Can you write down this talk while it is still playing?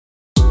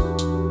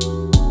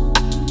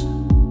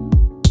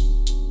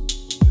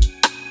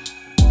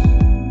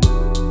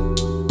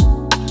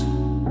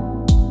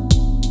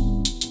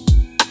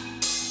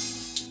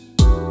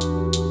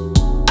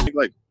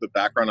like the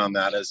background on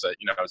that is that,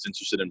 you know, I was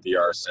interested in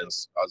VR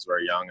since I was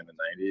very young in the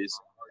 90s.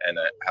 And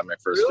I had my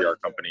first VR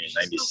company in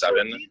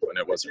 97 when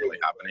it wasn't really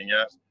happening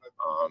yet.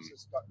 I'm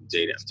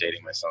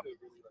dating myself.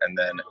 And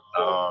then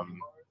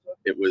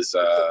it was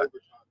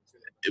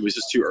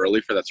just too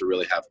early for that to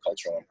really have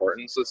cultural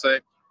importance, let's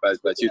say. By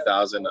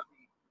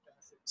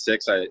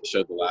 2006, I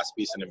showed the last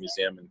piece in a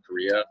museum in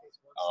Korea,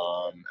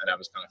 and I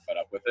was kind of fed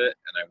up with it,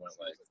 and I went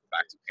like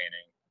back to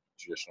painting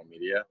traditional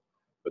media.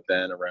 But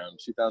then around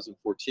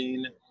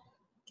 2014,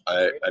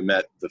 I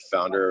met the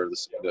founder,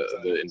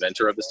 the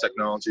inventor of this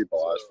technology,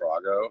 Balázs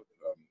Farago,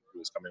 who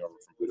was coming over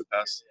from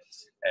Budapest,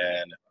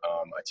 and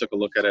I took a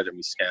look at it, and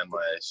we scanned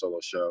my solo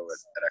show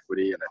at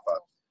Equity, and I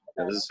thought,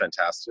 you know, this is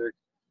fantastic,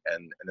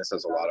 and this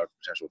has a lot of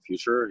potential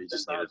future. He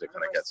just needed to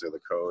kind of get through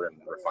the code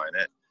and refine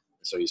it.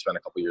 And so he spent a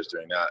couple years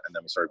doing that, and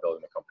then we started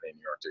building the company in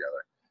New York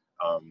together.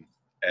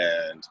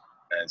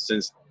 And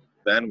since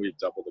then, we've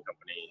doubled the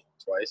company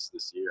twice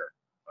this year.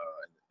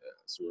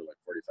 So we're like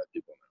 45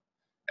 people now.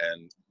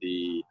 And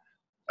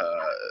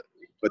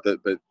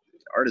but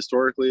art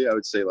historically, I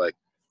would say, like,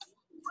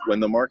 when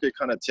the market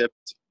kind of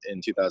tipped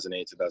in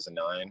 2008,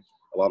 2009,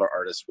 a lot of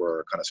artists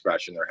were kind of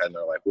scratching their head, and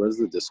they're like, where's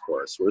the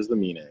discourse? Where's the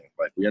meaning?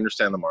 Like, we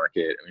understand the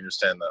market, and we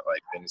understand that,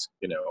 like, things,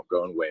 you know,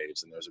 go in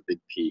waves, and there's a big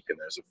peak, and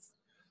there's a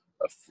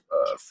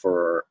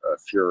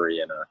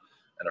fury and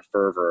a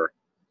fervor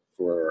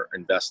for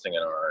investing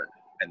in art,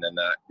 and then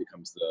that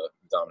becomes the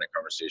dominant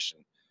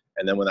conversation.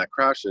 And then when that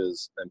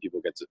crashes, then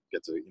people get to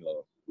you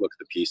know, look at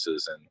the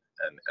pieces and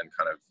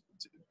kind of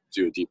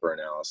do a deeper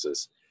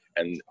analysis,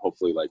 and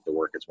hopefully, like, the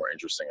work gets more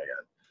interesting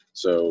again.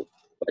 So,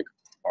 like,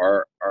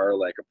 our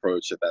like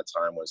approach at that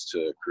time was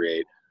to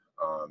create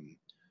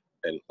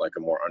like a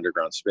more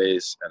underground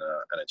space and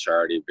a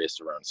charity based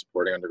around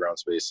supporting underground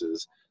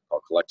spaces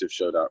called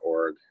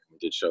collectiveshow.org. We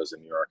did shows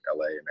in New York,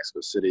 LA, and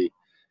Mexico City,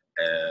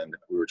 and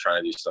we were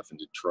trying to do stuff in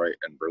Detroit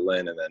and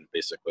Berlin, and then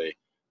basically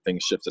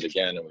things shifted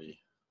again, and we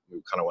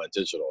kind of went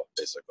digital,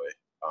 basically,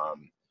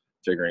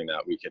 figuring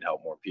that we could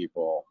help more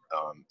people.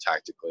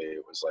 Tactically,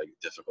 it was like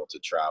difficult to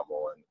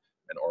travel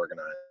and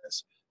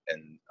organize,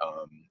 and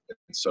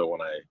so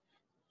when I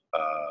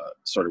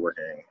started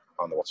working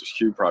on the Walters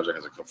Cube project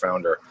as a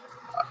co-founder,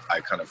 I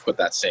kind of put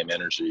that same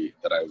energy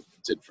that I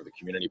did for the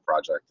community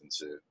project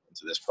into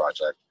this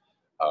project,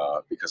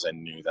 because I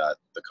knew that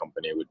the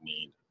company would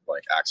need,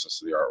 like, access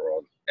to the art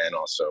world, and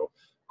also,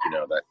 you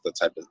know, that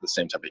the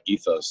same type of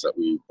ethos that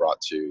we brought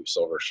to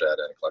Silver Shed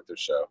and Collective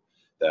Show,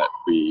 that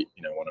we,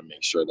 you know, want to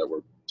make sure that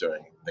we're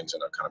doing things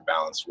in a kind of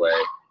balanced way,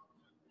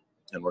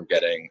 and we're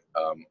getting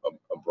a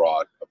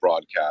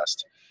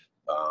broadcast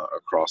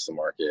across the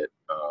market.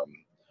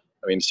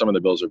 I mean, some of the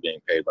bills are being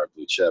paid by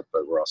Blue Chip,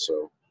 but we're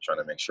also trying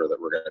to make sure that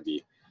we're going to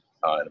be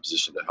in a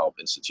position to help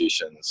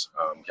institutions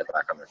get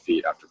back on their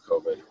feet after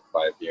COVID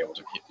by being able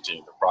to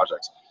continue their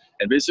projects.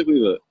 And basically,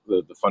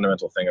 the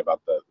fundamental thing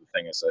about the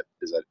thing is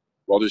that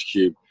Walters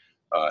Cube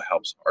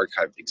helps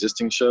archive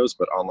existing shows,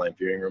 but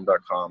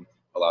onlineviewingroom.com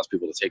allows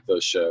people to take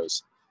those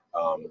shows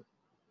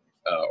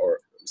or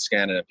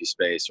scan an empty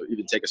space, or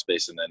even take a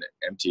space and then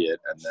empty it,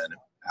 and then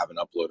have an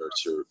uploader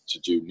to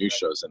do new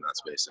shows in that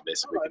space, and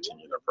basically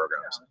continue their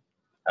programs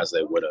as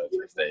they would have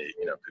if they,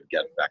 you know, could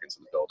get back into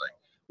the building,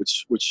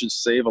 which should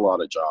save a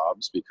lot of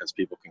jobs, because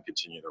people can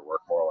continue their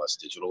work more or less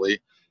digitally,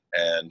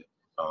 and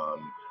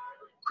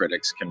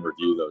critics can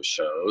review those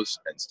shows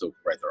and still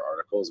write their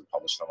articles and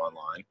publish them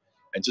online.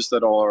 And just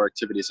that all our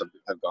activities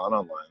have gone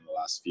online in the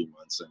last few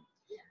months,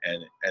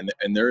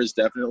 and there is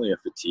definitely a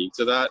fatigue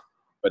to that,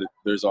 but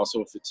there's also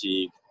a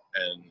fatigue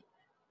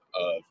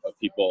of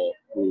people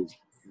who've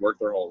worked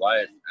their whole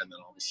life and then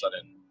all of a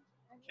sudden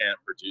can't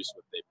produce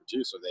what they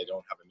produce, or they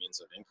don't have a means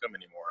of income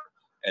anymore.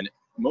 And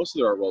most of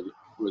the art world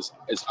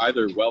is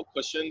either well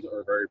cushioned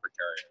or very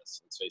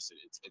precarious. Let's face it,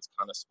 it's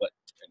kind of split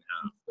in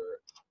half.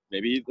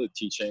 Maybe the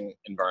teaching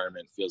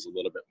environment feels a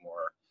little bit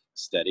more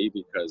steady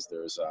because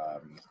there's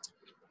a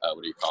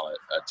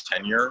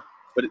tenure.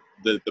 But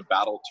the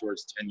battle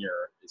towards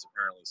tenure is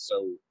apparently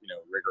so, you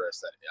know, rigorous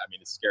that, I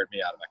mean, it scared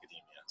me out of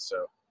academia.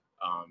 So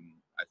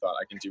I thought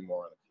I can do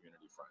more on the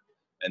community front,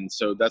 and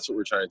so that's what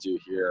we're trying to do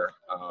here.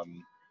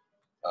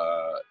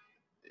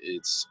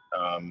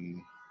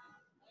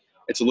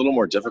 It's a little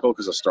more difficult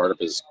because a startup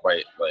is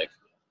quite like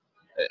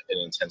an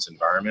intense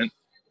environment,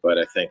 but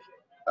I think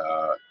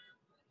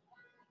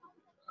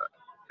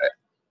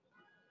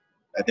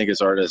I think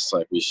as artists,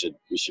 like, we should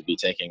be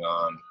taking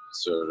on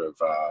sort of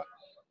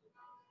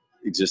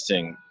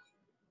existing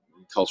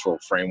cultural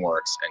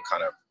frameworks and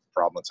kind of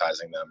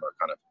problematizing them, or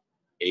kind of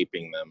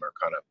aping them, or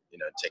kind of, you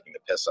know, taking the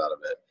piss out of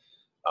it.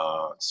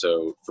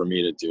 So for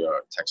me to do a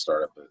tech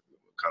startup, it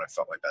kind of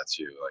felt like that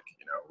too. Like,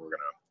 you know, we're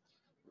gonna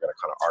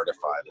kind of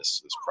artify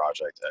this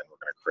project, and we're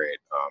gonna create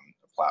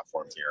a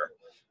platform here.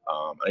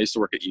 I used to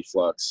work at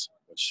eFlux,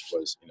 which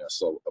was, you know,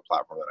 still a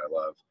platform that I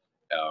love.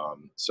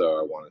 So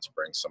I wanted to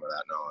bring some of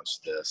that knowledge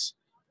to this,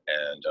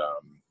 and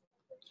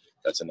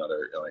that's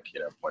another, like, you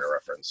know, point of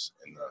reference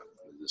in the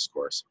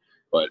discourse.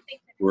 But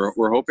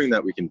we're hoping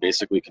that we can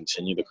basically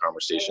continue the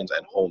conversations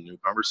and whole new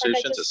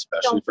conversations,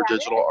 especially for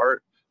digital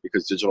art,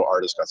 because digital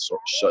artists got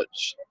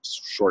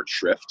short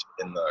shrift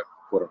in the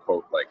quote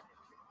unquote like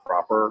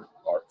proper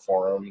art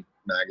forum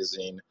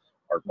magazine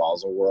Art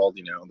Basel world.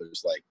 You know,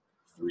 there's like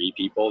 3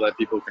 people that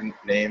people can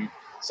name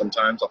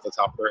sometimes off the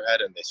top of their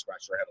head, and they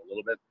scratch their head a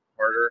little bit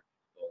harder.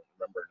 They'll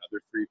remember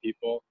another 3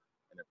 people,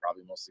 and they're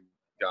probably mostly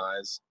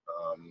guys.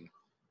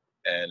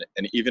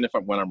 And even if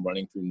when I'm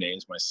running through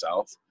names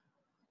myself,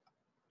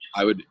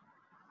 I would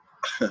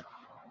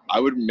I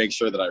would make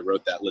sure that I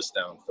wrote that list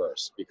down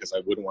first, because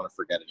I wouldn't want to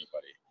forget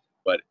anybody.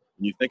 But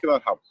when you think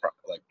about how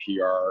like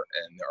PR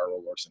and the art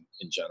world works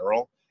in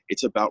general,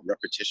 it's about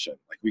repetition.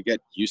 Like, we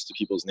get used to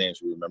people's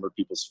names, we remember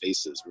people's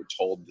faces, we're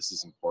told this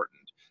is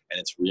important, and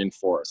it's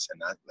reinforced,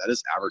 and that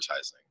is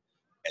advertising.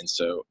 And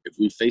so if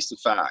we face the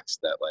facts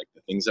that like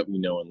the things that we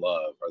know and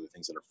love are the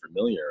things that are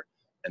familiar,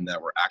 and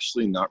that we're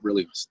actually not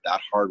really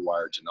that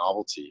hardwired to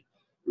novelty,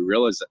 we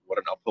realize that what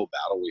an uphill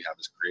battle we have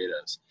as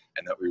creatives,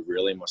 and that we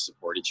really must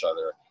support each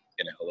other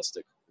in a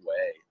holistic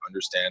way,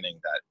 understanding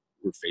that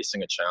we're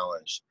facing a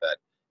challenge, that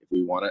if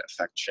we want to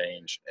affect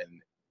change in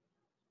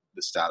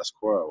the status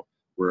quo,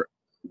 we're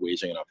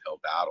waging an uphill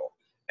battle.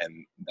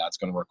 And that's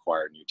going to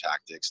require new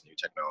tactics, new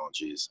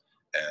technologies,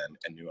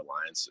 and new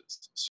alliances.